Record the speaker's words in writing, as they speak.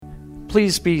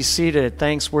Please be seated.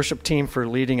 Thanks, worship team, for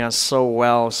leading us so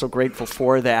well. So grateful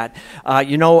for that.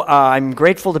 I'm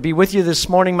grateful to be with you this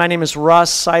morning. My name is Russ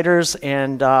Siders,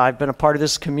 and I've been a part of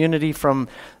this community from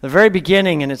the very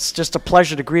beginning, and it's just a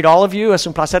pleasure to greet all of you. Es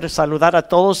un placer saludar a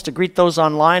todos, to greet those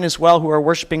online as well who are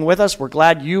worshiping with us. We're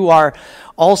glad you are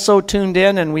also tuned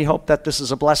in, and we hope that this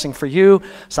is a blessing for you.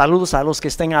 Saludos a los que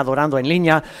estén adorando en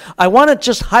línea. I want to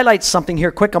just highlight something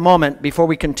here quick a moment before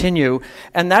we continue,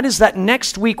 and that is that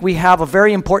next week we have a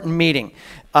very important meeting.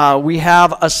 We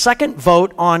have a second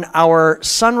vote on our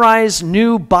Sunrise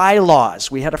new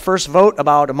bylaws. We had a first vote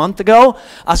about a month ago.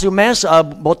 Hace un mes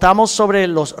votamos sobre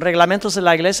los reglamentos de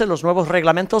la iglesia, los nuevos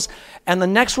reglamentos, and the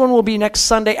next one will be next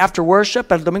Sunday after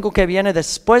worship. El domingo que viene,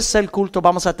 después del culto,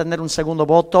 vamos a tener un segundo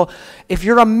voto. If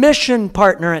you're a mission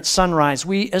partner at Sunrise,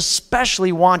 we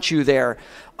especially want you there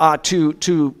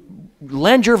to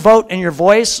lend your vote and your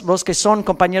voice. Los que son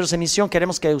compañeros de misión,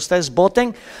 queremos que ustedes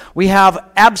voten. We have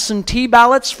absentee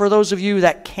ballots for those of you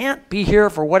that can't be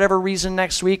here for whatever reason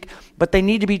next week, but they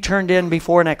need to be turned in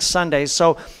before next Sunday.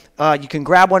 So you can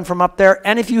grab one from up there.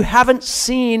 And if you haven't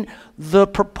seen the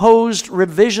proposed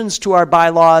revisions to our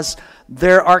bylaws,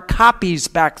 there are copies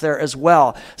back there as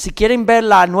well. Si quieren ver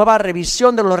la nueva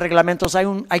revisión de los reglamentos,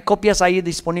 hay copias ahí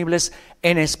disponibles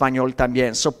en español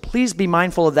también. So please be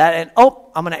mindful of that. And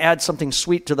I'm going to add something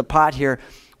sweet to the pot here.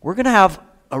 We're going to have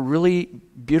a really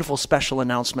beautiful special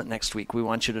announcement next week we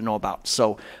want you to know about.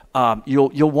 So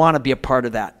you'll want to be a part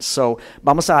of that. So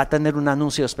vamos a tener un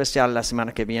anuncio especial la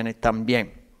semana que viene también.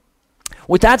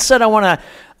 With that said, I want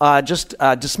to just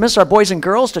dismiss our boys and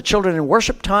girls to children in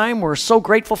worship time. We're so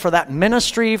grateful for that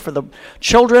ministry, for the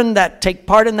children that take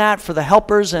part in that, for the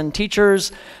helpers and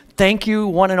teachers. Thank you,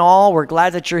 one and all. We're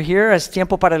glad that you're here. Es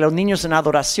tiempo para los niños en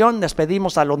adoración.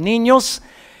 Despedimos a los niños.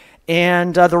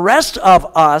 And the rest of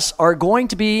us are going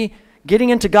to be getting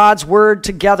into God's Word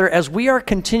together as we are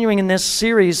continuing in this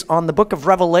series on the book of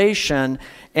Revelation.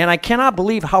 And I cannot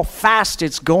believe how fast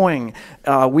it's going.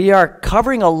 We are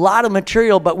covering a lot of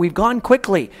material, but we've gone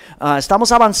quickly.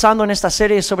 Estamos avanzando en esta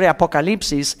serie sobre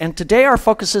Apocalipsis. And today our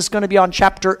focus is going to be on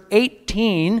chapter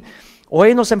 18.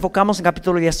 Hoy nos enfocamos en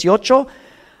capítulo 18.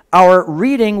 Our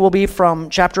reading will be from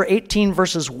chapter 18,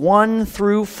 verses 1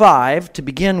 through 5 to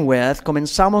begin with.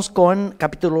 Comenzamos con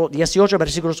capítulo 18,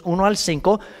 versículos 1 al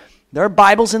 5. There are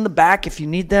Bibles in the back. If you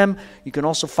need them, you can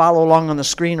also follow along on the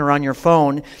screen or on your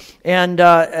phone. And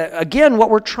again, what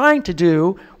we're trying to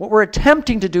do, what we're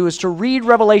attempting to do is to read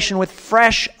Revelation with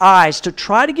fresh eyes, to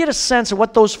try to get a sense of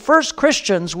what those first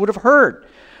Christians would have heard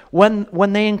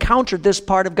when they encountered this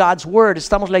part of God's Word.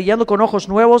 Estamos leyendo con ojos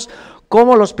nuevos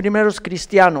como los primeros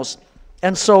cristianos.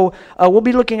 And so we'll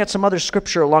be looking at some other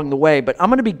scripture along the way. But I'm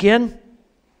going to begin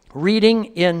reading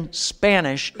in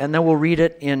Spanish, and then we'll read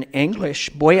it in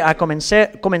English. Voy a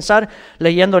comenzar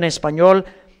leyendo en español,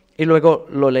 y luego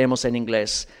lo leemos en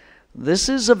inglés. This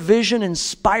is a vision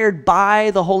inspired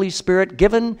by the Holy Spirit,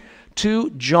 given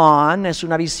to John. Es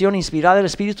una visión inspirada del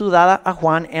Espíritu dada a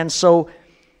Juan, and so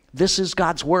this is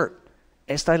God's Word.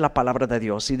 Esta es la palabra de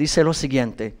Dios, y dice lo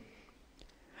siguiente.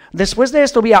 Después de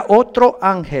esto vi a otro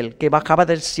ángel que bajaba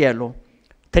del cielo.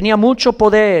 Tenía mucho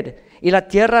poder, y la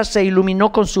tierra se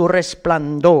iluminó con su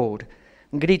resplandor.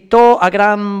 Gritó a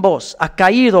gran voz, ha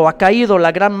caído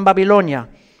la gran Babilonia.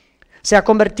 Se ha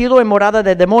convertido en morada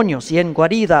de demonios y en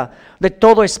guarida de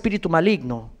todo espíritu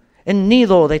maligno, en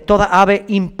nido de toda ave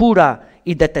impura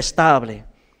y detestable.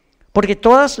 Porque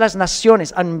todas las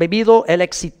naciones han bebido el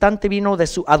excitante vino de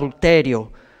su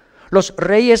adulterio. Los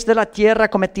reyes de la tierra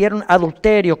cometieron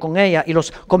adulterio con ella, y los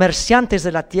comerciantes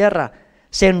de la tierra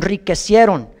se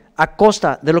enriquecieron a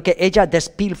costa de lo que ella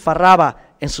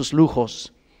despilfarraba en sus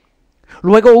lujos.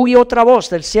 Luego oí otra voz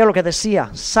del cielo que decía,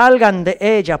 salgan de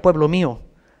ella, pueblo mío,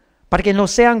 para que no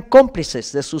sean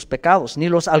cómplices de sus pecados, ni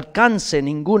los alcance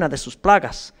ninguna de sus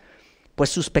plagas, pues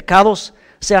sus pecados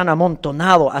se han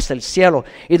amontonado hasta el cielo,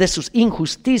 y de sus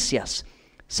injusticias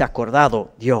se ha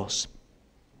acordado Dios.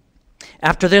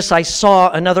 After this I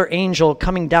saw another angel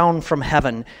coming down from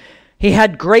heaven. He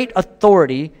had great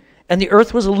authority, and the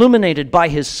earth was illuminated by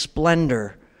his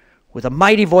splendor. With a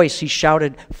mighty voice he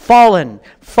shouted, fallen,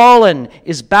 fallen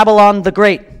is Babylon the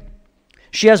Great.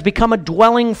 She has become a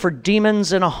dwelling for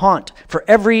demons and a haunt for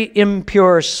every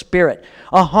impure spirit,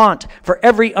 a haunt for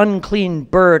every unclean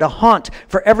bird, a haunt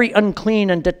for every unclean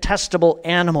and detestable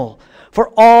animal.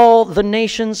 For all the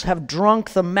nations have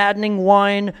drunk the maddening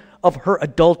wine of her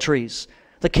adulteries.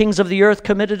 The kings of the earth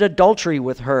committed adultery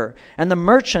with her, and the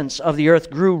merchants of the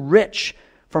earth grew rich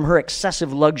from her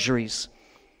excessive luxuries.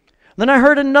 Then I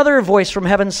heard another voice from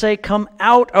heaven say, come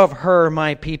out of her,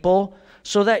 my people,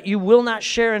 so that you will not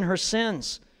share in her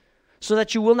sins, so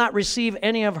that you will not receive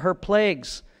any of her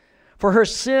plagues. For her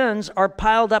sins are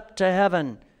piled up to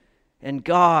heaven, and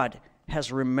God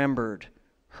has remembered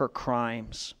her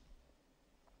crimes.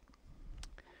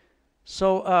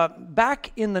 So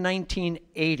back in the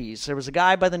 1980s, there was a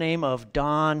guy by the name of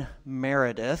Don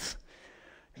Meredith.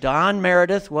 Don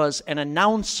Meredith was an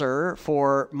announcer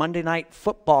for Monday Night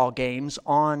Football games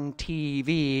on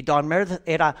TV. Don Meredith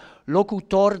era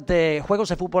locutor de juegos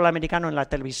de fútbol americano en la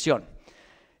televisión.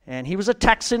 And he was a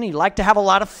Texan. He liked to have a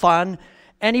lot of fun.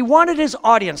 And he wanted his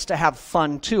audience to have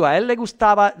fun too. A él le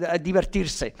gustaba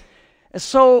divertirse.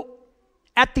 So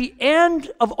at the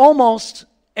end of almost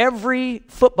every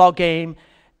football game,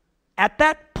 at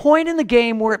that point in the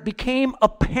game where it became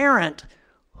apparent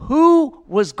who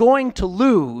was going to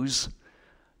lose,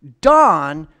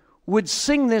 Don would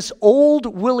sing this old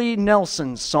Willie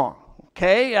Nelson song.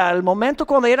 Okay? Al momento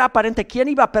cuando era aparente quién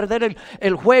iba a perder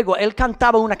el juego, él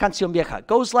cantaba una canción vieja. It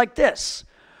goes like this.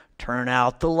 Turn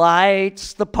out the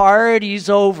lights, the party's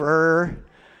over.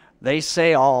 They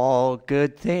say all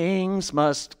good things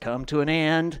must come to an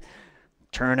end.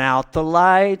 Turn out the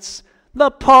lights,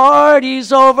 the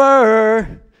party's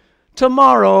over.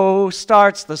 Tomorrow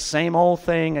starts the same old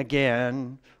thing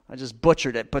again. I just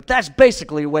butchered it, but that's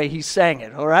basically the way he sang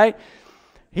it, all right?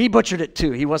 He butchered it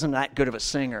too. He wasn't that good of a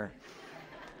singer.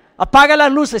 Apaga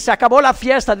las luces, se acabó la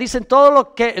fiesta. Dicen todo lo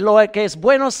que es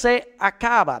bueno se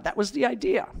acaba. That was the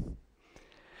idea.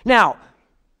 Now,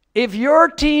 if your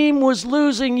team was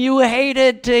losing, you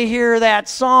hated to hear that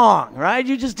song, right?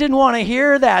 You just didn't want to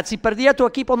hear that. Si perdía tu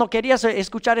equipo, no querías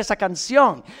escuchar esa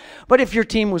canción. But if your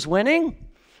team was winning,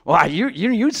 well,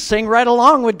 you'd sing right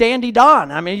along with Dandy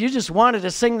Don. I mean, you just wanted to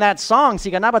sing that song.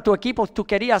 Si ganaba tu equipo, tú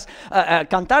querías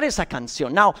cantar esa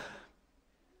canción. Now,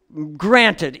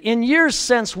 granted, in years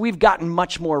since, we've gotten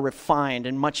much more refined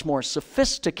and much more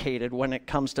sophisticated when it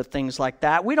comes to things like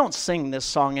that. We don't sing this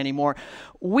song anymore.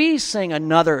 We sing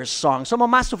another song. Somos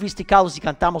más sofisticados y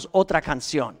cantamos otra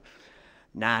canción.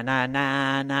 Na, na,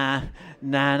 na, na,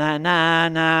 na, na, na,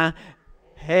 na.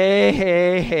 Hey,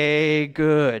 hey, hey,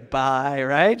 goodbye,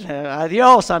 right?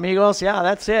 Adios, amigos. Yeah,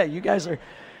 that's it. You guys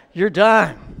you're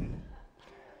done.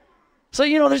 So,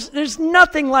 you know, there's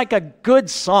nothing like a good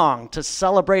song to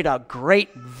celebrate a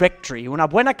great victory. Una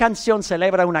buena canción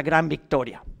celebra una gran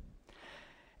victoria.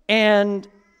 And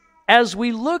as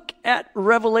we look at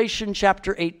Revelation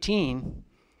chapter 18,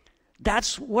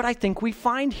 that's what I think we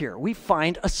find here. We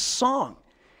find a song.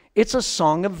 It's a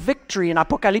song of victory. En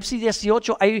Apocalipsis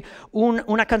 18 hay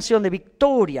una canción de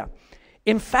victoria.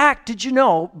 In fact, did you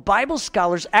know, Bible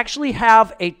scholars actually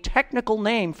have a technical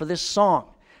name for this song.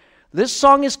 This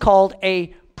song is called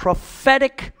a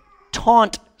prophetic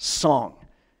taunt song.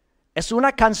 Es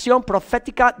una canción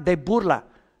profética de burla,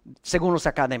 según los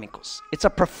académicos. It's a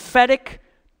prophetic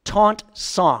taunt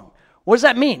song. What does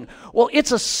that mean? Well,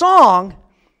 it's a song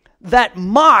that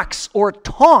mocks or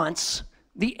taunts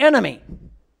the enemy.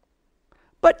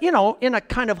 But, you know, in a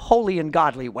kind of holy and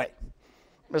godly way.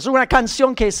 Es una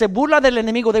canción que se burla del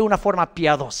enemigo de una forma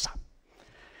piadosa.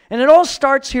 And it all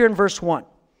starts here in verse 1.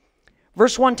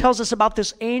 Verse 1 tells us about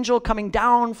this angel coming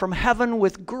down from heaven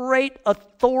with great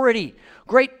authority,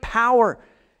 great power.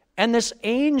 And this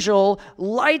angel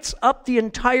lights up the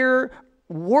entire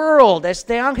world.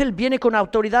 Este ángel viene con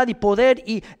autoridad y poder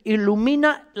y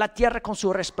ilumina la tierra con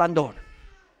su resplandor.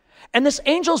 And this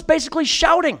angel is basically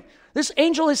shouting. This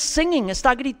angel is singing,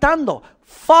 está gritando.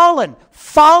 Fallen,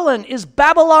 fallen is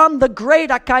Babylon the Great.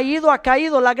 Ha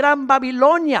caído la gran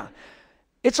Babilonia.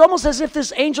 It's almost as if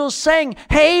this angel is saying,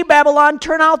 hey, Babylon,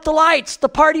 turn out the lights. The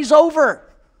party's over.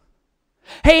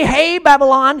 Hey, hey,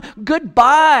 Babylon,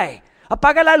 goodbye.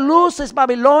 Apaga las luces,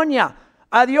 Babilonia.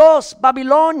 Adios,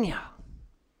 Babilonia.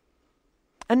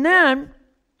 And then,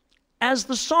 as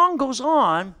the song goes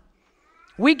on,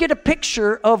 we get a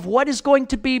picture of what is going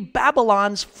to be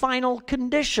Babylon's final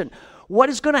condition. What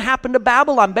is going to happen to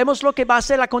Babylon? Vemos lo que va a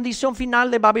ser la condición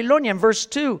final de Babilonia. In verse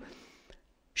 2,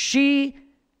 she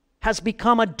has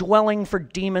become a dwelling for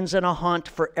demons and a haunt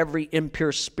for every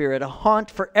impure spirit, a haunt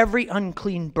for every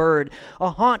unclean bird, a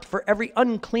haunt for every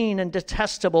unclean and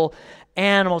detestable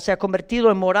animal. Se ha convertido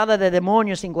en morada de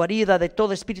demonios, en guarida de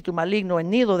todo espíritu maligno,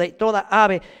 en nido de toda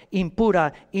ave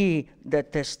impura y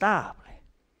detestable.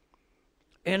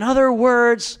 In other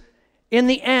words, in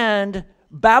the end,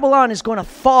 Babylon is going to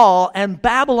fall, and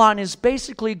Babylon is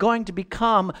basically going to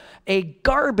become a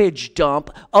garbage dump,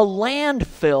 a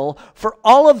landfill for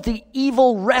all of the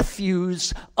evil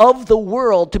refuse of the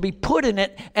world to be put in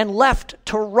it and left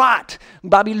to rot.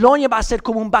 Babilonia va a ser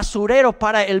como un basurero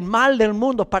para el mal del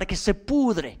mundo, para que se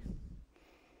pudre,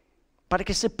 para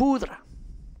que se pudra.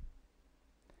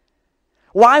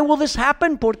 Why will this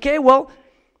happen? ¿Por qué? Well,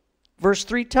 verse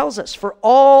 3 tells us, for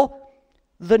all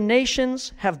the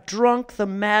nations have drunk the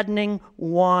maddening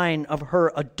wine of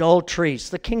her adulteries.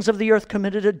 The kings of the earth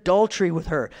committed adultery with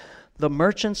her. The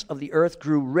merchants of the earth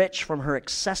grew rich from her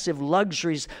excessive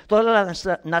luxuries. Todas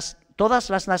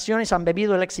las naciones han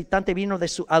bebido el excitante vino de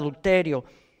su adulterio.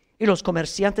 Y los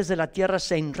comerciantes de la tierra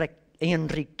se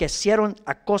enriquecieron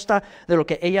a costa de lo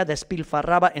que ella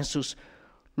despilfarraba en sus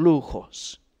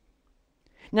lujos.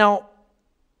 Now,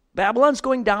 Babylon's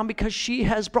going down because she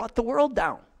has brought the world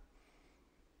down.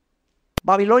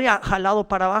 Babilonia ha jalado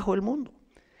para abajo el mundo.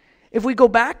 If we go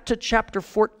back to chapter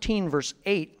 14, verse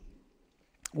 8,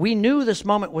 we knew this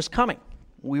moment was coming.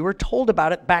 We were told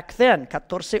about it back then,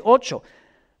 14:8.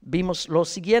 Vimos lo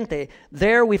siguiente.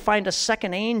 There we find a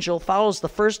second angel follows the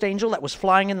first angel that was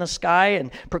flying in the sky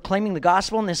and proclaiming the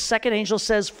gospel. And this second angel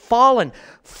says, fallen.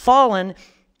 Fallen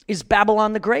is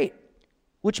Babylon the Great,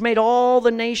 which made all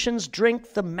the nations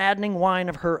drink the maddening wine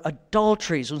of her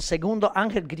adulteries. Un segundo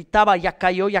ángel gritaba, ya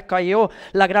cayó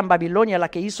la gran Babilonia, la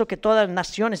que hizo que todas las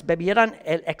naciones bebieran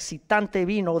el excitante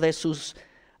vino de sus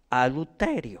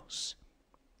adulterios.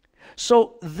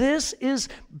 So this is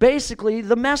basically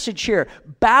the message here.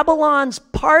 Babylon's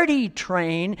party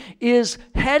train is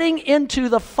heading into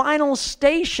the final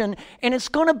station, and it's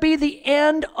going to be the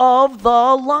end of the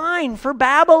line for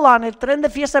Babylon. El tren de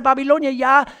fiesta de Babilonia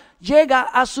ya llega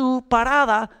a su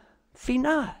parada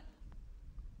final.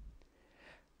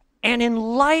 And in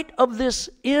light of this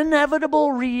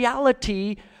inevitable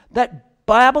reality that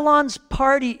Babylon's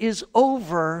party is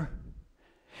over,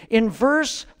 in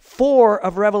verse 4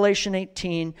 of Revelation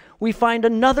 18, we find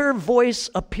another voice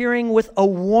appearing with a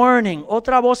warning.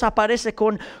 Otra voz aparece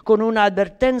con una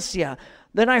advertencia.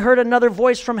 Then I heard another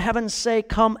voice from heaven say,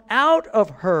 come out of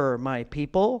her, my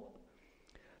people,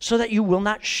 so that you will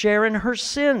not share in her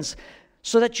sins,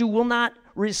 so that you will not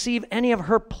receive any of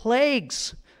her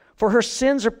plagues. For her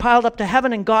sins are piled up to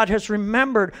heaven, and God has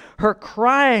remembered her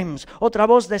crimes. Otra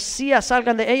voz decía,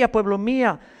 salgan de ella, pueblo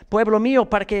mío,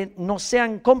 para que no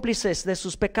sean cómplices de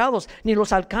sus pecados, ni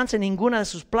los alcance ninguna de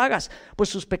sus plagas, pues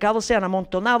sus pecados se han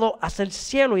amontonado hasta el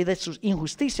cielo, y de sus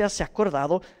injusticias se ha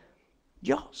acordado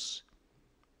Dios.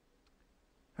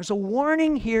 There's a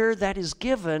warning here that is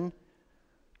given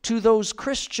to those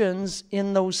Christians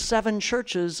in those 7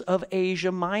 churches of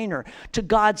Asia Minor, to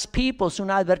God's people. Es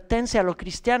una advertencia a los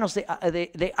cristianos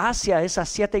de Asia, esas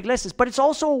 7 iglesias. But it's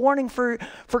also a warning for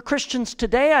Christians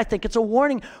today, I think. It's a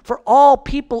warning for all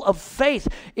people of faith.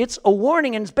 It's a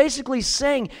warning, and it's basically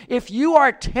saying, if you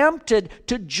are tempted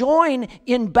to join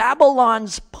in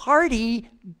Babylon's party,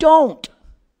 don't.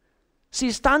 Si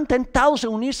están tentados a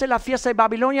unirse a la fiesta de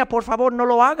Babilonia, por favor, no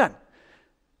lo hagan.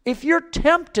 If you're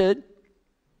tempted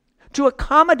to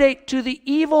accommodate to the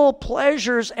evil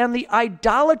pleasures and the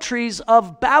idolatries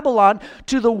of Babylon,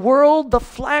 to the world, the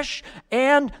flesh,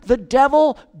 and the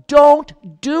devil,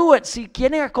 don't do it. Si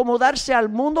quieren acomodarse al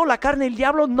mundo, la carne y el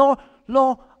diablo, no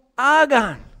lo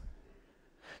hagan.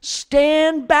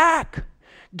 Stand back.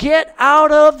 Get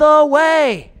out of the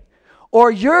way,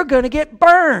 or you're going to get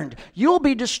burned. You'll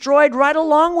be destroyed right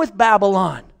along with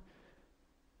Babylon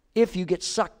if you get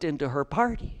sucked into her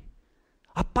party.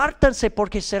 Apártense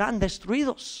porque serán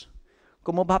destruidos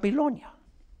como Babilonia.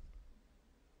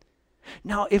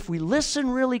 Now, if we listen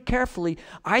really carefully,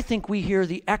 I think we hear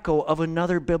the echo of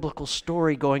another biblical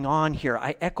story going on here.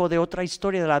 Hay eco de otra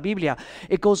historia de la Biblia.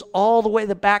 It goes all the way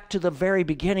back to the very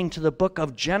beginning, to the book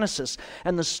of Genesis.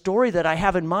 And the story that I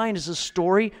have in mind is the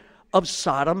story of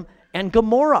Sodom and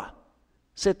Gomorrah.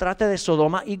 Se trata de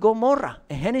Sodoma y Gomorra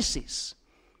en Génesis.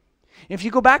 If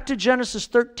you go back to Genesis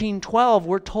 13:12,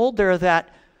 we're told there that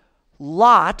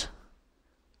Lot,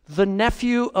 the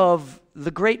nephew of the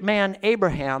great man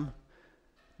Abraham,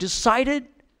 decided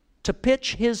to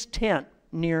pitch his tent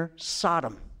near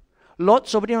Sodom. Lot,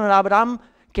 sobrino de Abraham,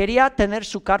 quería tener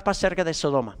su carpa cerca de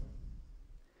Sodoma.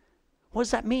 What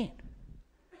does that mean?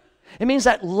 It means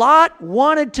that Lot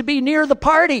wanted to be near the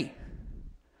party.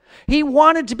 He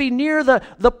wanted to be near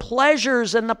the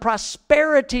pleasures and the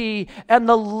prosperity and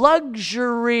the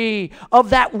luxury of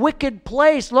that wicked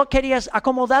place. Lot quería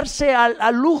acomodarse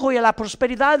al lujo y a la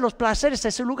prosperidad, los placeres de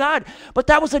ese lugar. But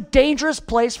that was a dangerous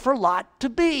place for Lot to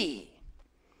be.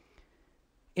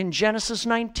 In Genesis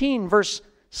 19, verse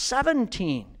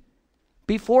 17,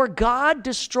 before God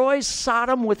destroys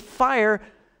Sodom with fire,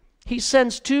 He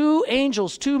sends two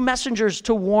angels, two messengers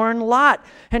to warn Lot.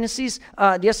 Génesis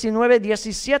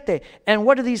 19:17. And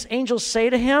what do these angels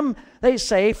say to him? They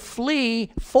say,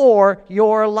 flee for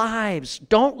your lives.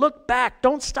 Don't look back.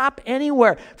 Don't stop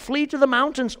anywhere. Flee to the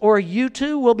mountains or you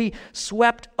too will be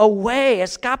swept away.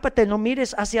 Escápate, no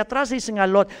mires hacia atrás, dicen a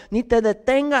Lot. Ni te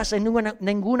detengas en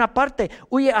ninguna parte.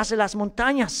 Huye hacia las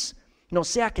montañas. No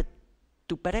sea que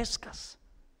tú perezcas.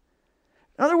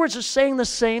 In other words, they're saying the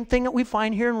same thing that we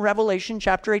find here in Revelation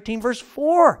chapter 18, verse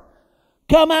 4.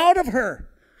 Come out of her.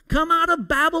 Come out of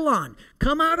Babylon.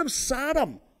 Come out of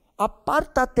Sodom.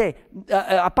 Apártate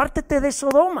de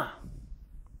Sodoma.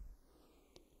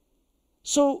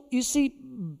 So, you see,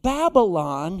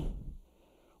 Babylon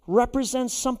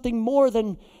represents something more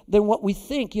than what we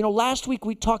think. You know, last week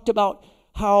we talked about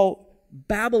how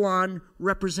Babylon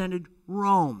represented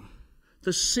Rome,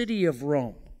 the city of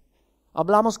Rome.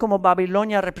 Hablamos como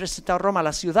Babilonia representa Roma,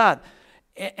 la ciudad,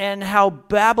 and how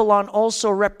Babylon also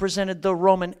represented the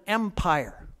Roman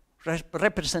Empire.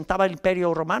 Representaba el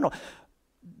Imperio Romano.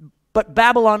 But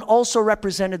Babylon also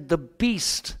represented the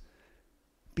beast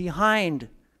behind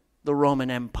the Roman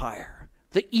Empire.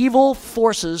 The evil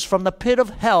forces from the pit of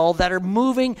hell that are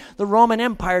moving the Roman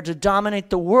Empire to dominate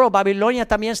the world. Babilonia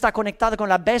también está conectada con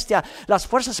la bestia, las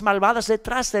fuerzas malvadas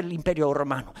detrás del Imperio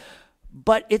Romano.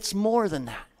 But it's more than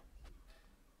that.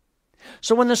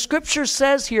 So when the scripture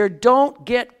says here, don't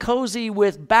get cozy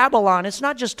with Babylon, it's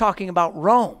not just talking about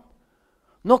Rome.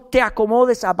 No te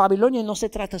acomodes a Babilonia, no se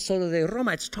trata solo de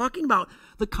Roma. It's talking about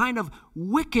the kind of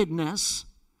wickedness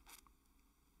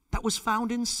that was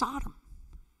found in Sodom.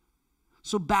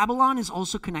 So Babylon is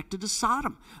also connected to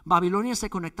Sodom. Babilonia se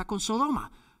conecta con Sodoma.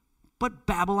 But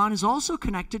Babylon is also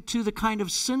connected to the kind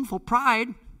of sinful pride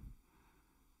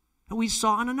that we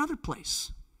saw in another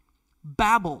place.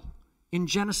 Babel. In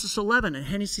Genesis 11 and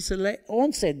Génesis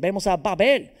 11, vemos a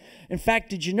Babel. In fact,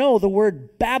 did you know the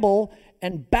word Babel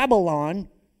and Babylon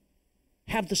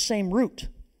have the same root?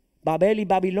 Babel y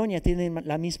Babilonia tienen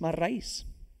la misma raíz.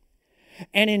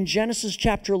 And in Genesis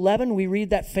chapter 11, we read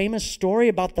that famous story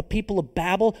about the people of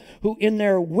Babel who in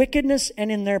their wickedness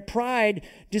and in their pride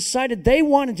decided they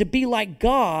wanted to be like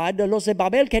God. Los de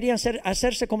Babel querían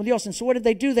hacerse como Dios. And so what did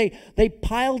they do? They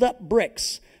piled up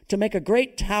bricks to make a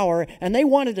great tower, and they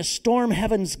wanted to storm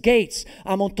heaven's gates.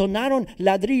 Amontonaron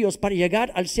ladrillos para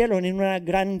llegar al cielo en una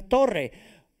gran torre.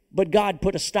 But God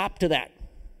put a stop to that.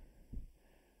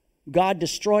 God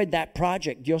destroyed that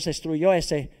project. Dios destruyó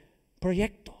ese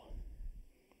proyecto.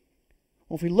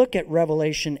 Well, if we look at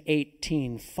Revelation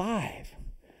 18:5,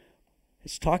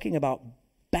 it's talking about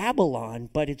Babylon,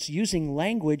 but it's using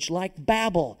language like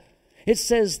Babel. It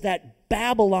says that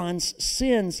Babylon's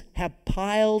sins have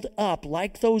piled up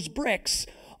like those bricks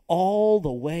all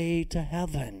the way to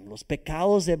heaven. Los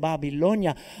pecados de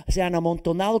Babilonia se han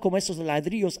amontonado como esos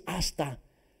ladrillos hasta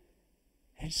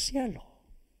el cielo.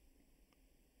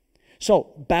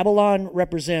 So Babylon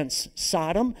represents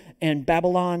Sodom, and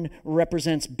Babylon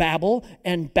represents Babel,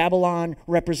 and Babylon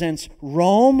represents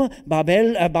Rome.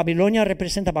 Babilonia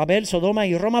representa Babel, Sodoma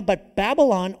y Roma, but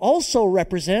Babylon also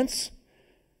represents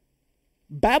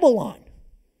Babylon,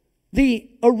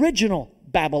 the original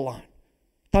Babylon.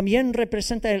 También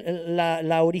representa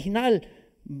la original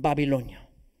Babilonia.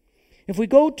 If we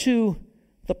go to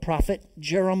the prophet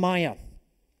Jeremiah,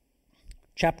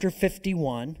 chapter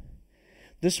 51,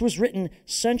 this was written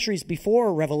centuries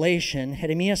before Revelation,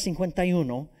 Jeremías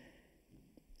 51.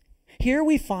 Here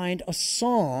we find a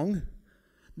song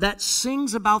that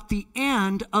sings about the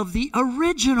end of the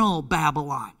original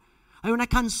Babylon. Hay una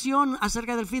canción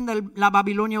acerca del fin de la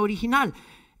Babilonia original.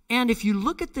 And if you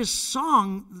look at this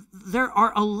song, there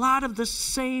are a lot of the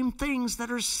same things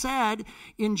that are said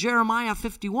in Jeremiah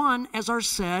 51 as are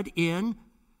said in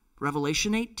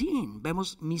Revelation 18.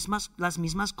 Vemos las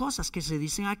mismas cosas que se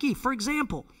dicen aquí. For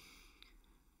example,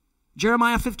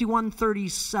 Jeremiah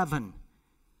 51:37.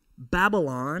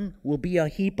 Babylon will be a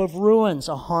heap of ruins,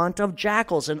 a haunt of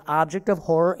jackals, an object of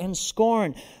horror and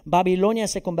scorn. Babilonia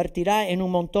se convertirá en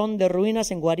un montón de ruinas,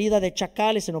 en guarida de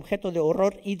chacales, en objeto de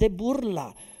horror y de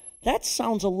burla. That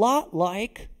sounds a lot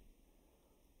like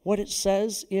what it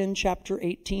says in chapter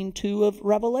 18:2 of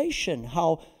Revelation,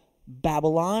 how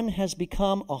Babylon has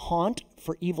become a haunt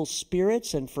for evil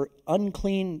spirits and for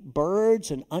unclean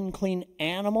birds and unclean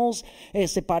animals.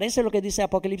 Se parece a lo que dice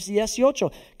Apocalipsis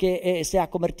 18, que se ha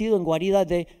convertido en guarida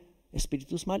de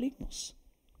espíritus malignos.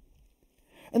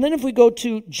 And then if we go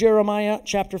to Jeremiah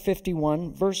chapter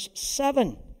 51, verse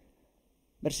 7,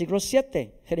 versículo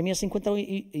 7, Jeremías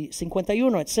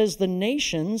 51, it says, the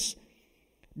nations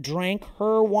drank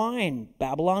her wine,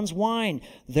 Babylon's wine.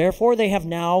 Therefore they have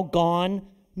now gone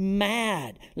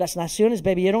mad. Las naciones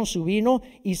bebieron su vino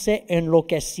y se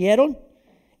enloquecieron.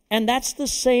 And that's the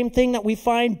same thing that we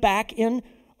find back in,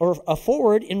 or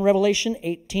forward in Revelation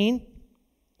 18,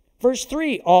 verse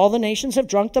 3. All the nations have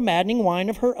drunk the maddening wine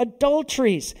of her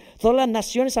adulteries. Todas las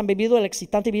naciones han bebido el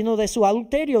excitante vino de su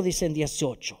adulterio, dice en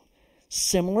 18.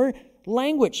 Similar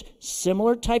language,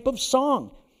 similar type of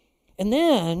song. And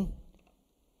then,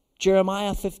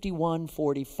 Jeremiah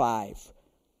 51:45.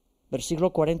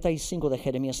 Versículo 45 de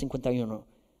Jeremías 51.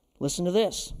 Listen to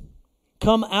this.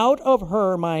 Come out of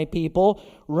her, my people.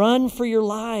 Run for your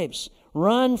lives.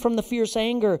 Run from the fierce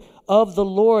anger of the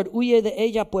Lord. Huye de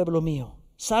ella, pueblo mío.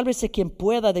 Sálvese quien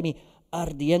pueda de mi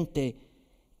ardiente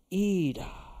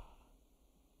ira.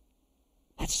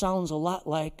 That sounds a lot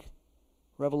like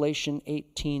Revelation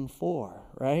 18:4,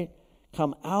 right?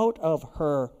 Come out of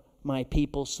her, my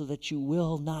people, so that you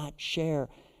will not share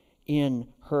in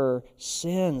her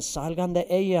sins. Salgan de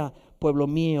ella, pueblo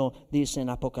mío, dice en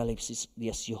Apocalipsis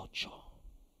 18.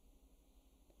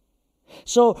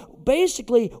 So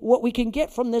basically, what we can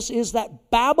get from this is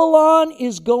that Babylon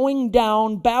is going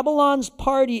down. Babylon's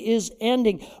party is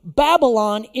ending.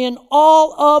 Babylon in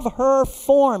all of her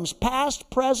forms, past,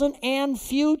 present, and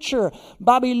future.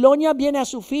 Babilonia viene a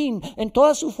su fin en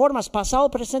todas sus formas, pasado,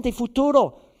 presente y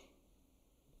futuro.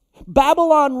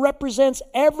 Babylon represents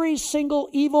every single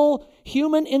evil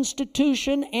human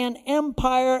institution and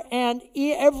empire and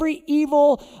every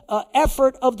evil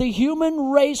effort of the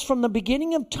human race from the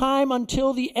beginning of time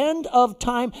until the end of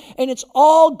time, and it's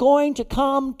all going to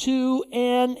come to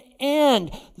an end.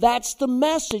 That's the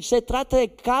message. Se trata de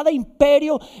cada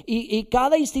imperio y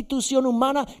cada institución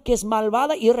humana que es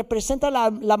malvada y representa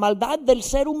la maldad del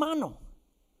ser humano.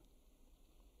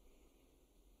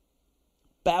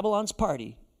 Babylon's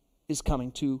party is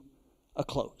coming to a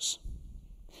close.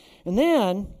 And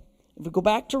then, if we go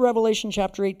back to Revelation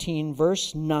chapter 18,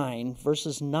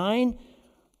 verses 9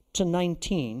 to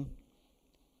 19,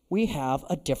 we have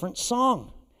a different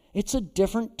song. It's a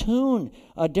different tune,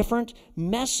 a different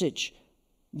message.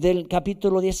 Del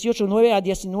capítulo 18, 9 a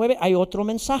 19, hay otro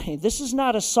mensaje. This is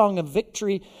not a song of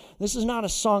victory. This is not a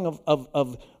song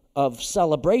of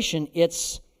celebration.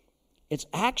 It's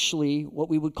actually what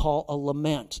we would call a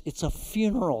lament. It's a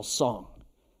funeral song.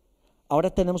 Ahora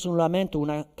tenemos un lamento,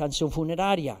 una canción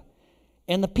funeraria.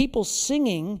 And the people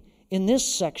singing in this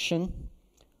section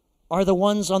are the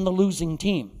ones on the losing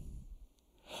team.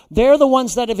 They're the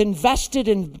ones that have invested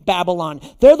in Babylon.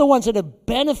 They're the ones that have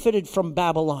benefited from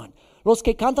Babylon. Los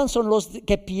que cantan son los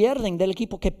que pierden, del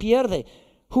equipo que pierde.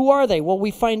 Who are they? Well,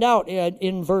 we find out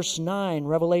in verse 9,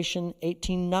 Revelation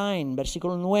 18:9,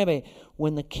 versículo 9,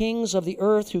 when the kings of the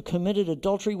earth who committed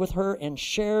adultery with her and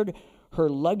shared her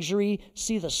luxury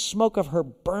see the smoke of her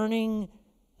burning,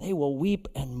 they will weep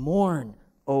and mourn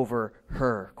over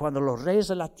her. Cuando los reyes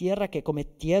de la tierra que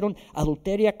cometieron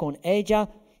adulteria con ella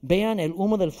vean el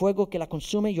humo del fuego que la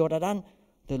consume, llorarán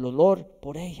del olor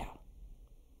por ella.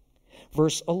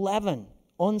 Verse 11,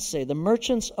 the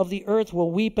merchants of the earth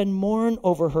will weep and mourn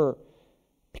over her,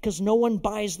 because no one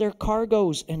buys their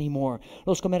cargoes anymore.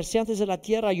 Los comerciantes de la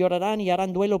tierra llorarán y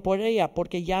harán duelo por ella,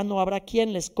 porque ya no habrá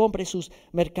quien les compre sus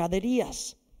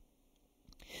mercaderías.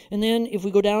 And then if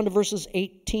we go down to verses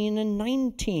 18 and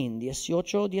 19,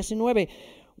 18, 19,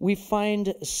 we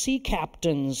find sea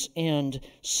captains and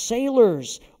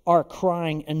sailors are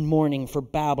crying and mourning for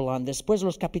Babylon. Después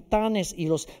los capitanes y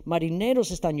los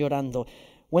marineros están llorando.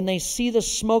 When they see the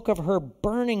smoke of her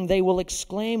burning, they will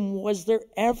exclaim, was there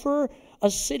ever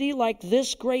a city like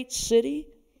this great city?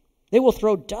 They will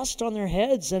throw dust on their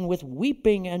heads and with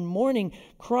weeping and mourning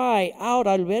cry out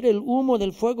al ver el humo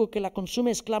del fuego que la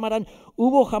consume, exclamarán,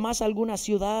 ¿hubo jamás alguna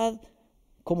ciudad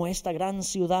como esta gran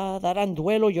ciudad? Harán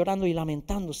duelo llorando y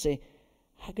lamentándose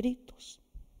a gritos.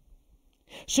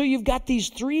 So you've got these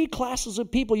three classes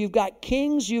of people. You've got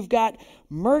kings, you've got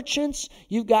merchants,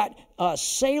 you've got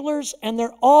sailors, and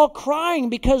they're all crying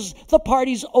because the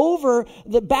party's over.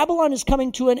 The Babylon is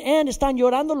coming to an end. Están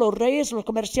llorando los reyes, los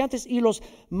comerciantes, y los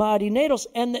marineros,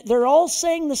 and they're all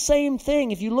saying the same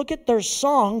thing. If you look at their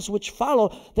songs, which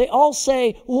follow, they all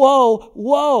say, woe,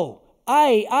 woe,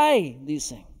 ay,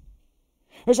 dicen.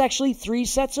 There's actually three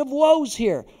sets of woes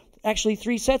here. Actually,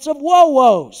 three sets of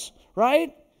woes,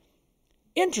 right?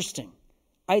 Interesting.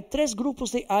 Hay tres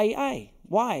grupos de ay.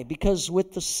 Why? Because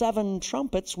with the 7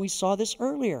 trumpets, we saw this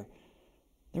earlier.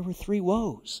 There were 3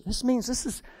 woes. This means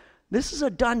this is a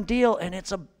done deal, and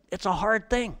it's a hard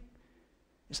thing.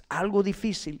 Es algo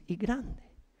difícil y grande.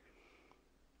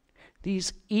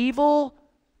 These evil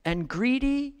and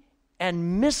greedy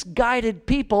and misguided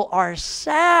people are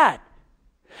sad.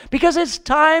 Because it's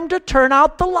time to turn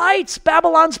out the lights.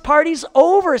 Babylon's party's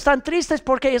over. Están tristes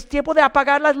porque es tiempo de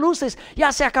apagar las luces.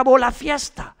 Ya se acabó la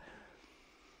fiesta.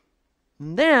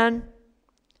 And then,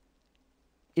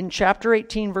 in chapter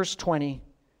 18, verse 20,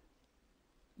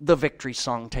 the victory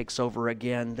song takes over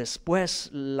again. Después,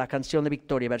 la canción de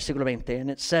victoria, versículo 20. And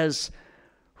it says,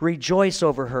 rejoice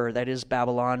over her, that is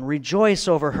Babylon. Rejoice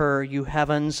over her, you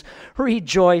heavens.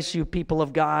 Rejoice, you people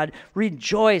of God.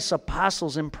 Rejoice,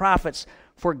 apostles and prophets.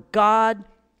 For God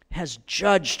has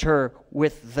judged her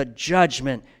with the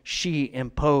judgment she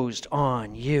imposed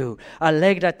on you.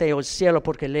 Alégrate, oh cielo,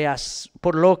 por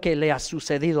lo que le ha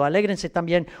sucedido. Alégrense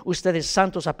también ustedes,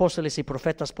 santos apóstoles y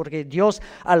profetas, porque Dios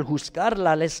al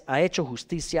juzgarla les ha hecho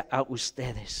justicia a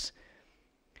ustedes.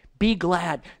 Be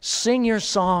glad, sing your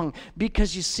song,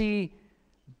 because you see,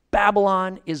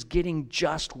 Babylon is getting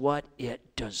just what it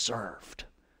deserved.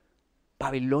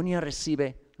 Babilonia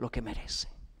recibe lo que merece.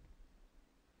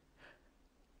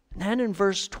 And then in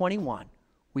verse 21,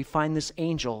 we find this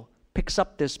angel picks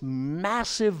up this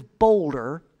massive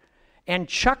boulder and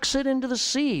chucks it into the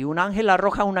sea. Un ángel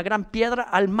arroja una gran piedra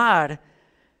al mar.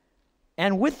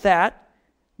 And with that,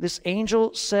 this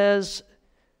angel says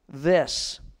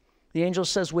this. The angel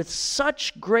says, with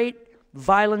such great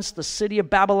violence, the city of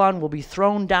Babylon will be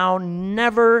thrown down,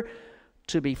 never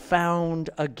to be found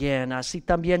again. Así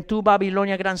también tú,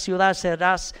 Babilonia, gran ciudad,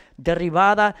 serás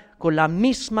derribada con la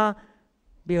misma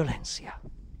violencia.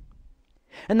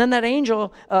 And then that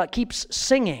angel keeps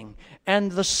singing.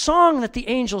 And the song that the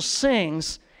angel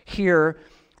sings here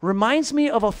reminds me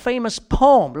of a famous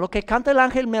poem. Lo que canta el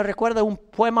ángel me recuerda un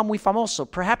poema muy famoso.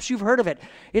 Perhaps you've heard of it.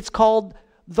 It's called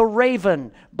The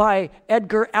Raven by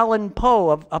Edgar Allan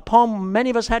Poe, a poem many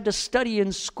of us had to study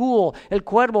in school, El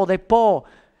Cuervo de Poe.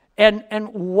 And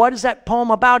what is that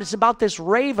poem about? It's about this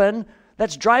raven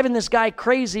that's driving this guy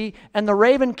crazy, and the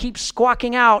raven keeps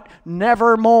squawking out,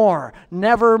 nevermore,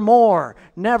 nevermore,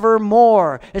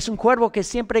 nevermore. Es un cuervo que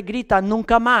siempre grita,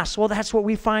 nunca más. Well, that's what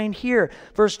we find here.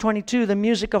 Verse 22, the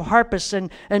music of harpists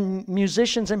and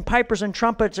musicians and pipers and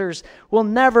trumpeters will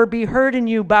never be heard in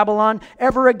you, Babylon,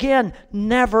 ever again,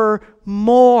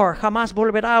 nevermore. Jamás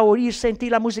volverá a oírse en ti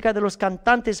la música de los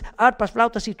cantantes, arpas,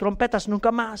 flautas y trompetas,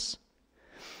 nunca más.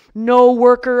 No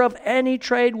worker of any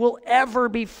trade will ever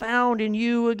be found in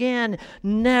you again.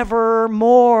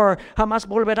 Nevermore. Jamás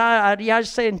volverá a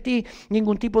hallarse en ti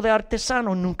ningún tipo de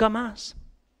artesano. Nunca más.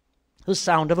 The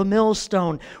sound of a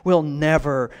millstone will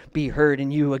never be heard in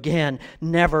you again.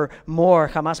 Nevermore.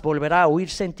 Jamás volverá a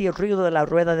oírse en ti el ruido de la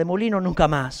rueda de molino. Nunca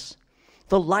más.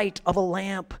 The light of a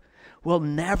lamp will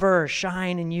never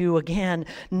shine in you again.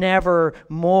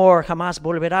 Nevermore. Jamás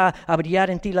volverá a brillar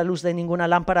en ti la luz de ninguna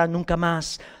lámpara. Nunca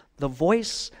más. The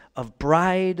voice of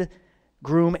bride,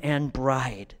 groom, and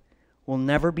bride will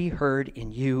never be heard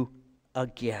in you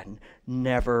again.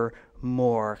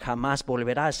 Nevermore. Jamás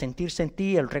volverá a sentirse en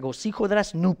ti el regocijo de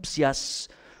las nupcias.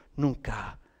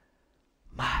 Nunca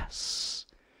más.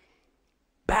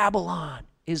 Babylon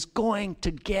is going to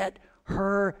get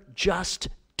her just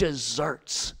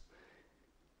desserts.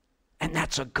 And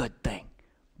that's a good thing.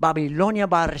 Babilonia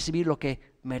va a recibir lo que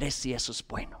merece, y eso es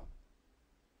bueno.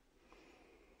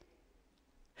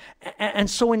 And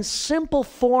so in simple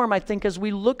form, I think, as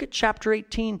we look at chapter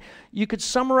 18, you could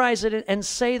summarize it and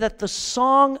say that the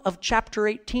song of chapter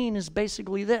 18 is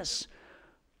basically this.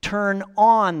 Turn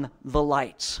on the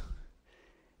lights.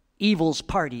 Evil's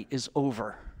party is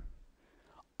over.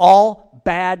 All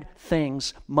bad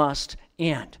things must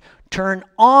end. Turn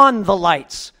on the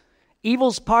lights.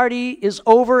 Evil's party is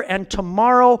over, and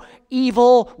tomorrow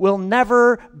evil will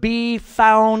never be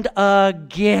found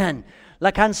again. La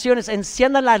canción es,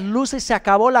 enciendan las luces, se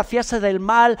acabó la fiesta del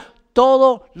mal,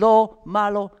 todo lo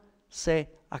malo se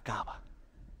acaba.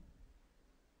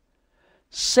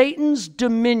 Satan's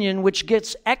dominion, which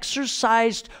gets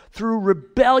exercised through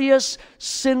rebellious,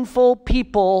 sinful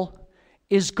people,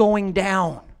 is going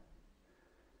down.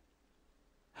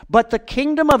 But the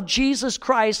kingdom of Jesus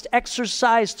Christ,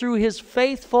 exercised through his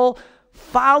faithful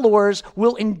followers,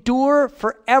 will endure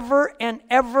forever and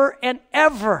ever and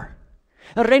ever.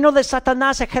 El reino de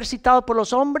Satanás, ejercitado por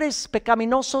los hombres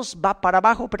pecaminosos, va para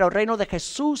abajo, pero el reino de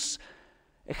Jesús,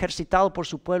 ejercitado por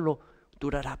su pueblo,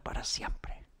 durará para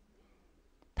siempre.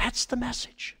 That's the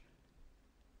message.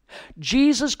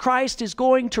 Jesus Christ is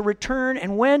going to return,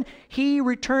 and when he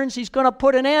returns, he's going to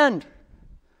put an end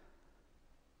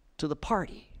to the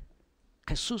party.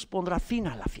 Jesús pondrá fin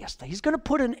a la fiesta. He's going to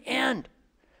put an end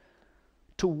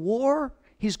to war.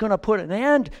 He's going to put an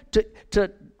end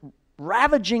to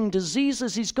ravaging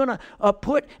diseases. He's going to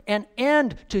put an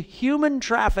end to human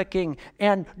trafficking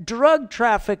and drug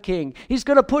trafficking. He's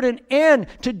going to put an end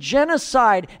to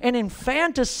genocide and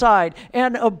infanticide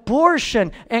and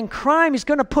abortion and crime. He's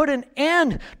going to put an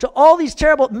end to all these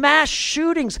terrible mass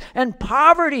shootings and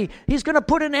poverty. He's going to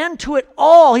put an end to it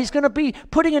all. He's going to be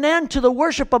putting an end to the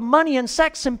worship of money and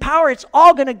sex and power. It's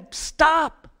all going to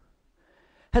stop.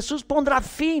 Jesús pondrá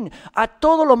fin a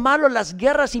todo lo malo, las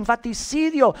guerras,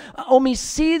 infanticidio,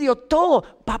 homicidio, todo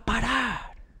va a parar.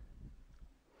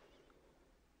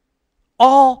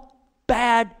 All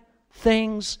bad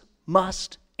things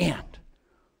must end.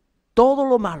 Todo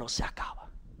lo malo se acaba.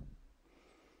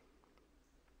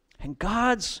 And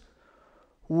God's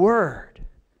word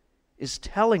is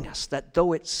telling us that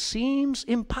though it seems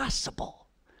impossible,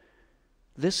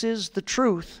 this is the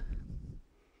truth.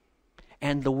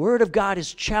 And the Word of God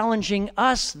is challenging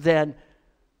us then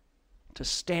to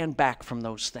stand back from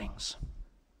those things.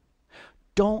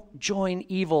 Don't join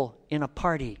evil in a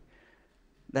party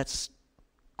that's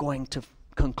going to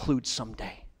conclude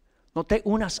someday. No te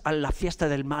unas a la fiesta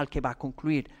del mal que va a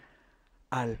concluir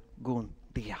algún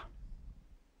día.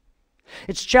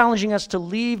 It's challenging us to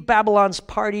leave Babylon's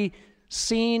party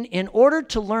scene in order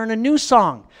to learn a new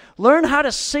song. Learn how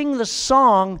to sing the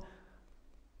song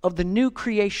of the new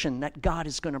creation that God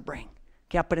is going to bring.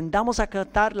 Que aprendamos a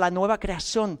cantar la nueva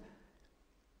creación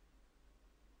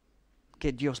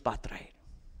que Dios va a traer.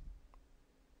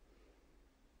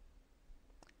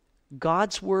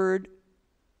 God's word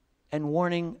and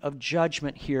warning of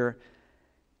judgment here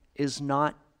is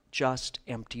not just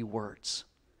empty words.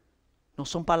 No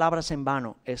son palabras en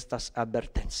vano estas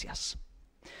advertencias.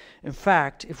 In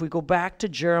fact, if we go back to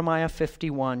Jeremiah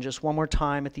 51, just one more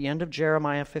time, at the end of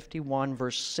Jeremiah 51,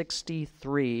 verse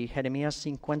 63, Jeremías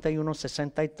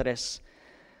 51:63,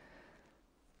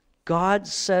 God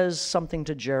says something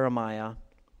to Jeremiah,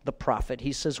 the prophet.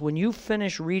 He says, when you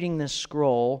finish reading this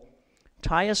scroll,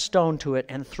 tie a stone to it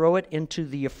and throw it into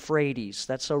the Euphrates.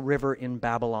 That's a river in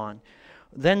Babylon.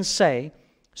 Then say,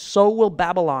 so will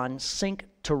Babylon sink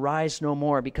to rise no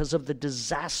more because of the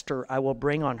disaster I will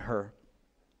bring on her.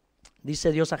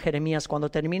 Dice Dios a Jeremías, cuando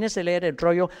termines de leer el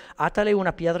rollo, átale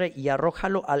una piedra y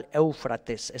arrójalo al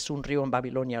Éufrates, es un río en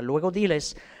Babilonia. Luego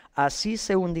diles, así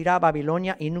se hundirá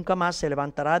Babilonia y nunca más se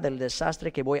levantará del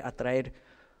desastre que voy a traer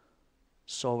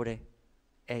sobre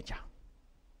ella.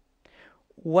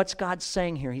 What's God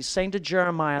saying here? He's saying to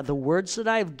Jeremiah, the words that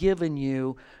I've given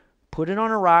you, put it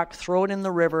on a rock, throw it in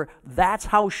the river. That's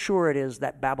how sure it is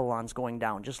that Babylon's going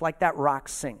down. Just like that rock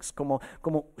sinks. Como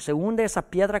se hunde esa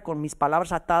piedra con mis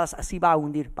palabras atadas, así va a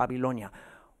hundir Babilonia.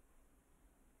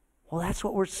 Well, that's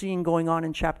what we're seeing going on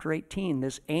in chapter 18.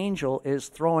 This angel is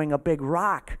throwing a big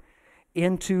rock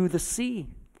into the sea.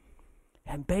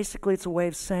 And basically it's a way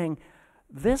of saying,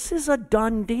 this is a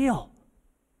done deal.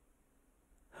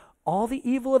 All the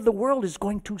evil of the world is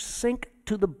going to sink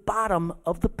to the bottom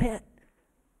of the pit.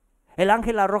 El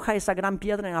ángel arroja esa gran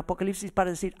piedra en Apocalipsis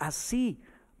para decir, así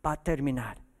va a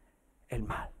terminar el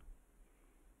mal.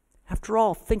 After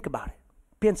all, think about it.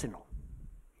 Piénsenlo.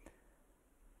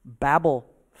 Babel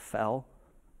fell.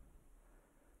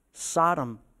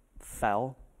 Sodom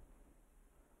fell.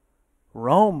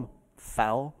 Rome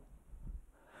fell.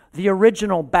 The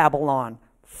original Babylon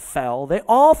fell. They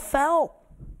all fell.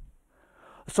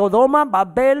 Sodoma,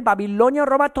 Babel, Babilonia,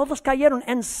 Roma, todos cayeron.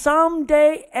 And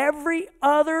someday every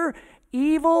other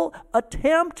evil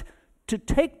attempt to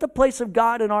take the place of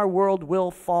God in our world will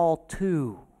fall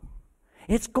too.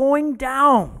 It's going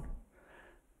down.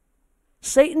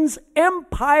 Satan's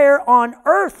empire on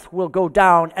earth will go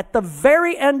down at the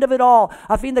very end of it all.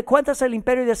 A fin de cuentas, el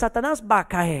imperio de Satanás va a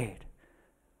caer.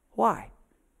 Why?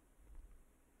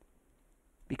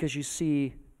 Because you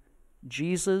see,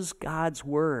 Jesus, God's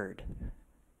word,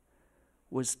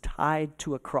 was tied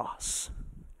to a cross,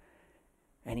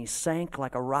 and he sank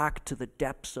like a rock to the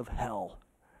depths of hell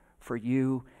for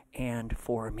you and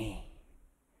for me.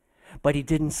 But he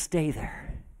didn't stay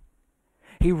there.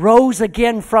 He rose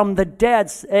again from the dead.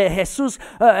 Jesús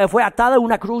fue atado a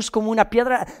una cruz como una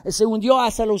piedra, se hundió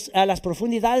hasta a las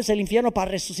profundidades del infierno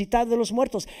para resucitar de los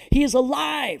muertos. He is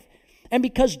alive. And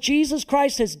because Jesus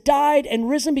Christ has died and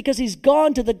risen, because he's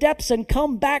gone to the depths and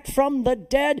come back from the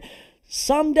dead,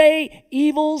 someday,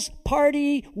 evil's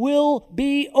party will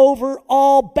be over.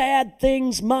 All bad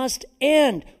things must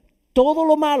end. Todo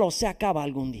lo malo se acaba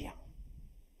algún día.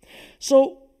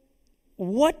 So,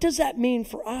 what does that mean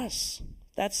for us?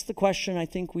 That's the question I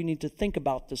think we need to think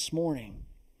about this morning.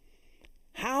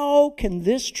 How can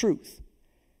this truth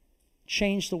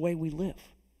change the way we live?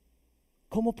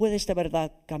 ¿Cómo puede esta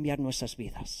verdad cambiar nuestras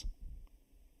vidas?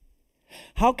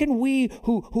 How can we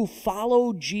who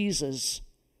follow Jesus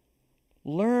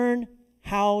learn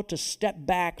how to step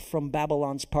back from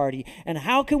Babylon's party? And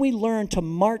how can we learn to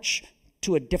march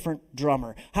to a different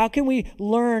drummer? How can we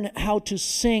learn how to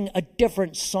sing a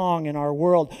different song in our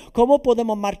world? ¿Cómo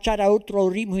podemos marchar a otro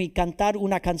ritmo y cantar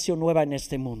una canción nueva en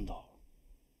este mundo?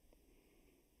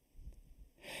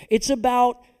 It's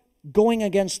about going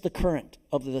against the current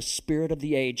of the spirit of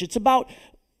the age. It's about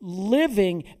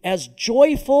living as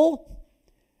joyful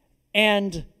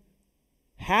and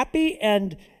happy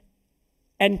and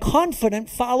confident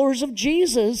followers of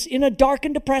Jesus in a dark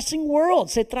and depressing world.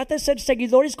 Se trata de ser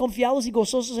seguidores confiados y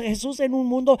gozosos de Jesús en un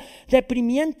mundo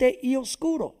deprimiente y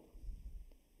oscuro.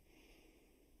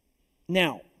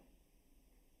 Now,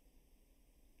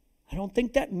 I don't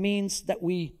think that means that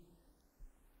we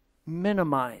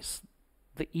minimize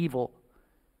the evil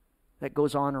that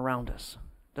goes on around us.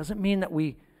 Doesn't mean that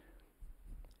we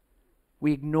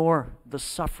ignore the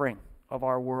suffering of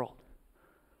our world.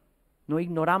 No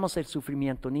ignoramos el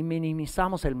sufrimiento, ni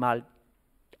minimizamos el mal.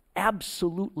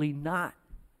 Absolutely not.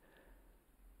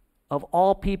 Of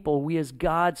all people, we as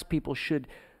God's people should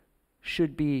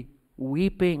be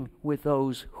weeping with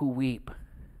those who weep.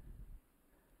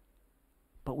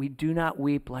 But we do not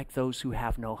weep like those who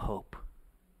have no hope.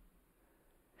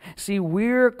 See,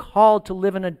 we're called to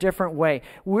live in a different way.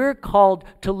 We're called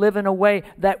to live in a way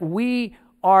that we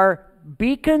are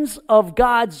beacons of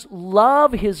God's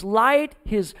love, His light,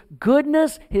 His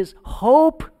goodness, His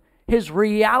hope, His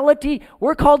reality.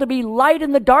 We're called to be light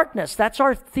in the darkness. That's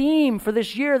our theme for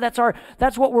this year. That's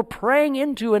what we're praying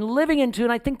into and living into.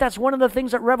 And I think that's one of the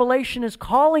things that Revelation is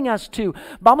calling us to.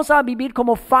 Vamos a vivir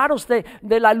como faros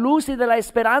de la luz y de la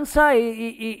esperanza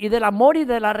y del amor y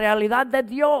de la realidad de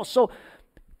Dios. So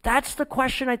that's the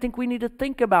question I think we need to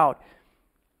think about.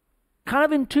 Kind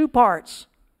of in two parts.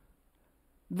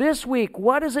 This week,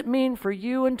 what does it mean for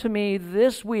you and to me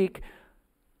this week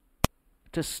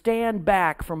to stand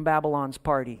back from Babylon's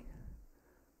party?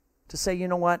 To say, you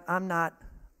know what, I'm not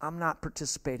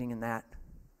participating in that.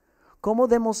 ¿Cómo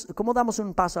damos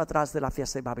un paso atrás de la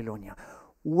fiesta de Babilonia?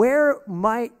 Where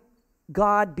might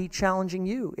God be challenging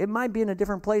you? It might be in a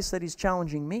different place that He's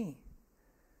challenging me.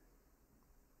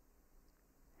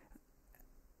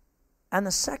 And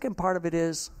the second part of it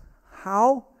is,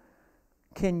 how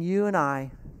can you and I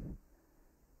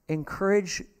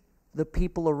encourage the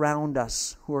people around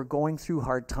us who are going through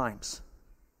hard times?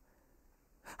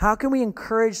 How can we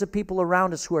encourage the people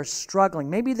around us who are struggling?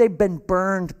 Maybe they've been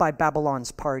burned by Babylon's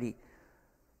party.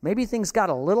 Maybe things got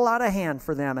a little out of hand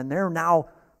for them and they're now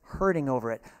hurting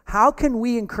over it. How can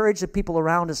we encourage the people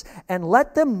around us and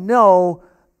let them know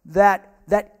that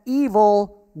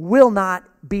evil will not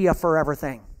be a forever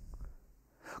thing?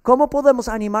 ¿Cómo podemos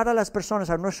animar a las personas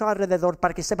a nuestro alrededor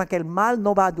para que sepan que el mal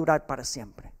no va a durar para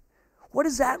siempre? What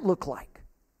does that look like?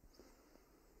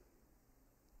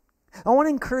 I want to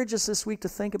encourage us this week to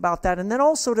think about that, and then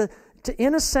also to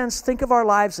in a sense, think of our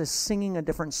lives as singing a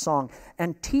different song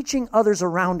and teaching others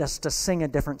around us to sing a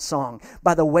different song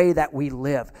by the way that we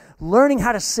live. Learning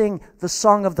how to sing the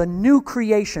song of the new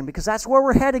creation, because that's where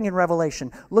we're heading in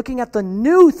Revelation, looking at the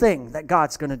new thing that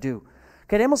God's going to do.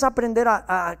 Queremos aprender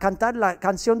a cantar la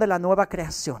canción de la nueva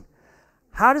creación.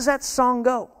 How does that song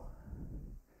go?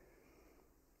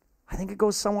 I think it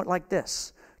goes somewhat like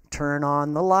this. Turn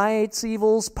on the lights,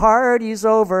 evil's party's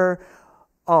over.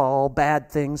 All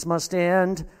bad things must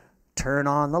end. Turn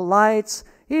on the lights,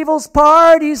 evil's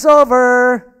party's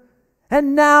over.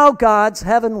 And now God's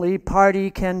heavenly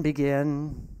party can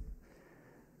begin.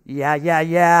 Yeah, yeah,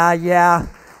 yeah, yeah.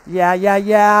 Yeah, yeah,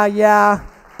 yeah, yeah.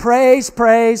 Praise,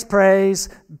 praise, praise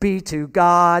be to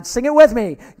God. Sing it with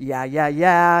me. Yeah, yeah,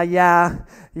 yeah, yeah.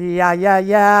 Yeah, yeah,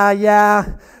 yeah,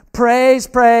 yeah. Praise,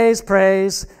 praise,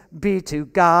 praise be to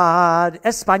God.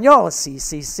 Español. Sí,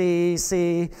 sí, sí,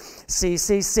 sí. Sí,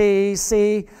 sí, sí,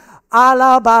 sí.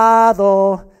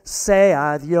 Alabado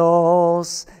sea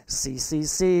Dios. Sí, sí,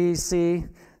 sí, sí.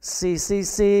 Sí, sí,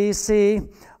 sí, sí.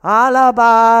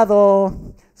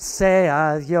 Alabado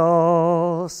sea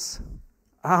Dios.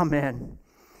 Amen.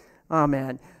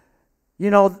 Amen. You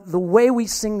know, the way we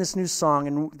sing this new song,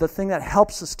 and the thing that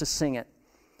helps us to sing it,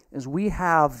 is we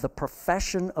have the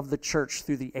profession of the church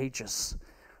through the ages,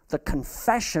 the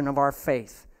confession of our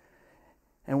faith.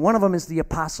 And one of them is the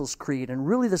Apostles' Creed. And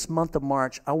really this month of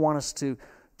March, I want us to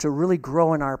really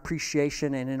grow in our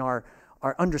appreciation and in our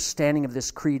understanding of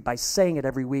this creed by saying it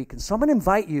every week. And so I'm going to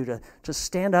invite you to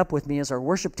stand up with me as our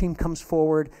worship team comes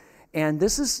forward. And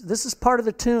this is part of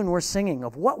the tune we're singing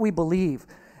of what we believe.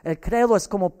 El credo es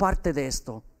como parte de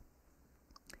esto.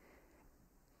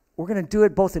 We're going to do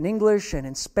it both in English and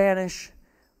in Spanish.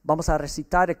 Vamos a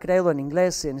recitar el credo en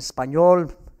inglés, en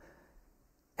español.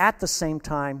 At the same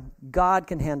time, God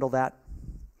can handle that.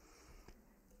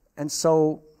 And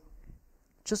so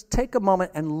just take a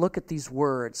moment and look at these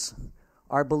words.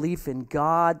 Our belief in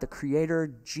God, the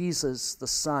Creator, Jesus, the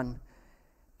Son,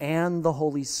 and the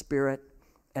Holy Spirit,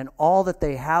 and all that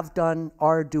they have done,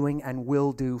 are doing, and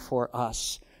will do for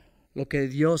us. Lo que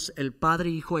Dios, el Padre,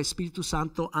 Hijo, Espíritu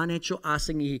Santo han hecho,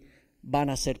 hacen y van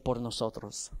a hacer por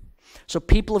nosotros. So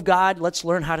people of God, let's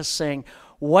learn how to sing.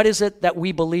 What is it that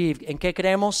we believe? ¿En qué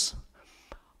creemos?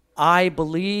 I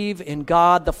believe in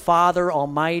God the Father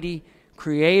Almighty,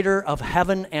 creator of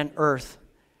heaven and earth,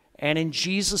 and in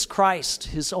Jesus Christ,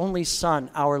 his only Son,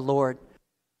 our Lord.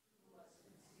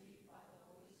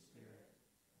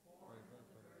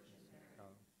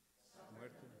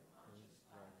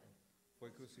 Fue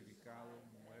crucificado,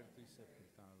 muerto y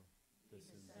sepultado,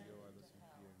 descendió a los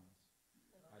infiernos.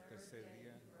 Al tercer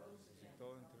día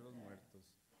resucitó entre los muertos,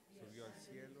 subió al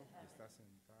cielo y está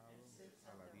sentado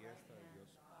a la diestra de Dios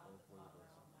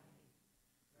Todopoderoso.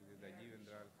 Y desde allí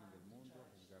vendrá al fin del mundo a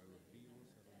juzgar a los vivos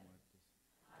y a los muertos.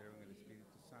 Creo en el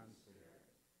Espíritu Santo,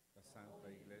 la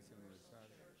Santa Iglesia Universal,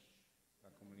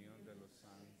 la comunión de los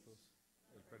santos,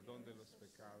 el perdón de los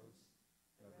pecados,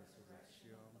 la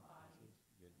resurrección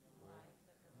y el poder.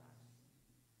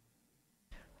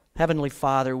 Heavenly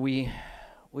Father, we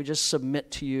just submit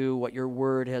to you what your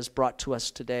word has brought to us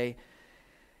today.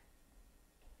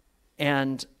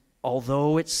 And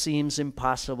although it seems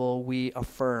impossible, we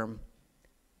affirm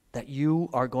that you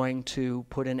are going to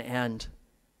put an end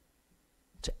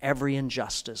to every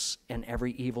injustice and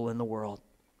every evil in the world.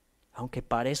 Aunque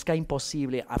parezca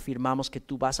imposible, afirmamos que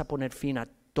tú vas a poner fin a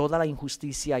toda la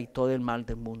injusticia y todo el mal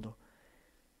del mundo.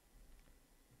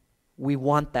 We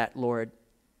want that, Lord.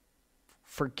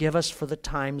 Forgive us for the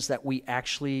times that we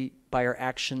actually, by our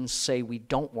actions, say we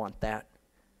don't want that.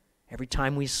 Every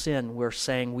time we sin, we're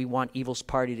saying we want evil's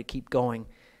party to keep going.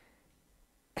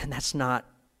 And that's not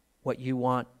what you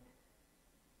want.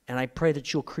 And I pray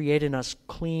that you'll create in us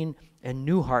clean and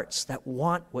new hearts that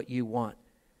want what you want.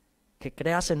 Que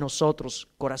creas en nosotros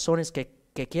corazones que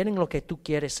quieren lo que tú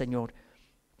quieres, Señor.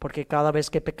 Porque cada vez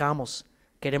que pecamos,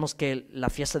 queremos que la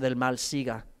fiesta del mal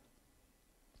siga.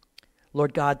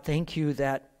 Lord God, thank you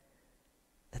that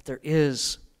there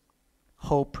is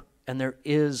hope and there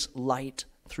is light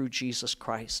through Jesus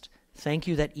Christ. Thank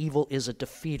you that evil is a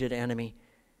defeated enemy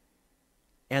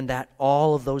and that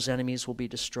all of those enemies will be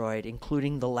destroyed,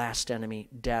 including the last enemy,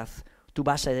 death. Tú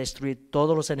vas a destruir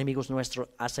todos los enemigos nuestros,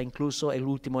 hasta incluso el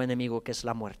último enemigo, que es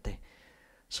la muerte.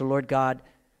 So, Lord God,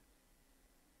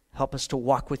 help us to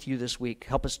walk with you this week.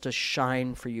 Help us to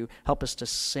shine for you. Help us to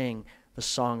sing the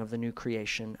song of the new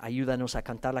creation. Ayúdanos a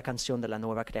cantar la canción de la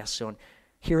nueva creación.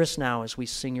 Hear us now as we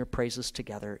sing your praises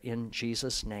together in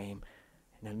Jesus' name.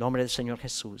 En el nombre del Señor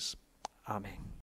Jesús. Amén.